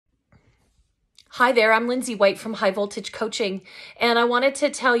Hi there, I'm Lindsay White from High Voltage Coaching, and I wanted to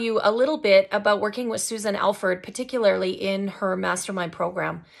tell you a little bit about working with Susan Alford, particularly in her Mastermind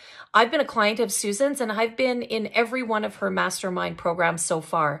program. I've been a client of Susan's and I've been in every one of her Mastermind programs so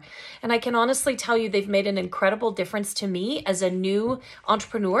far. And I can honestly tell you they've made an incredible difference to me as a new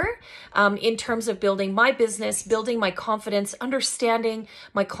entrepreneur in terms of building my business, building my confidence, understanding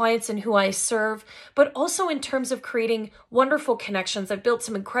my clients and who I serve, but also in terms of creating wonderful connections. I've built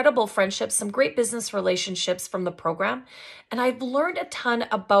some incredible friendships, some great business relationships from the program. And I've learned a ton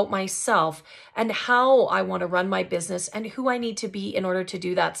about myself and how I want to run my business and who I need to be in order to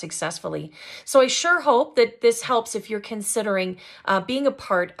do that successfully. So I sure hope that this helps if you're considering being a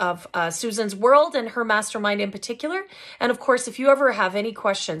part of Susan's world and her mastermind in particular. And of course, if you ever have any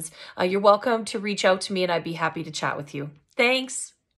questions, you're welcome to reach out to me and I'd be happy to chat with you. Thanks.